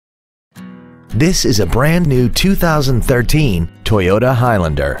This is a brand new 2013 Toyota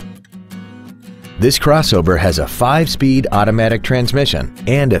Highlander. This crossover has a 5-speed automatic transmission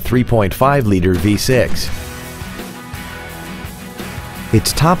and a 3.5-liter V6.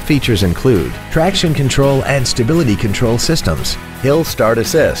 Its top features include traction control and stability control systems, hill start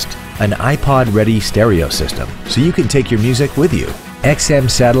assist, an iPod-ready stereo system so you can take your music with you, XM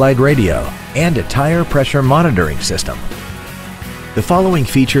satellite radio, and a tire pressure monitoring system. The following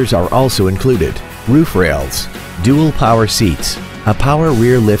features are also included: roof rails, dual power seats, a power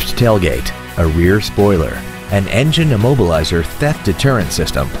rear lift tailgate, a rear spoiler, an engine immobilizer theft deterrent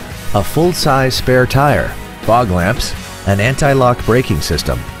system, a full-size spare tire, fog lamps, an anti-lock braking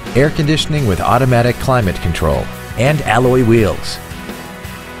system, air conditioning with automatic climate control, and alloy wheels.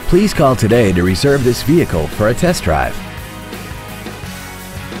 Please call today to reserve this vehicle for a test drive.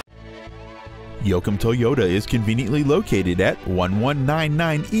 Yokem Toyota is conveniently located at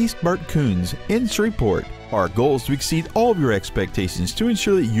 1199 East Bert Kouns in Shreveport. Our goal is to exceed all of your expectations to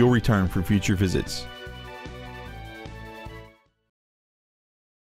ensure that you'll return for future visits.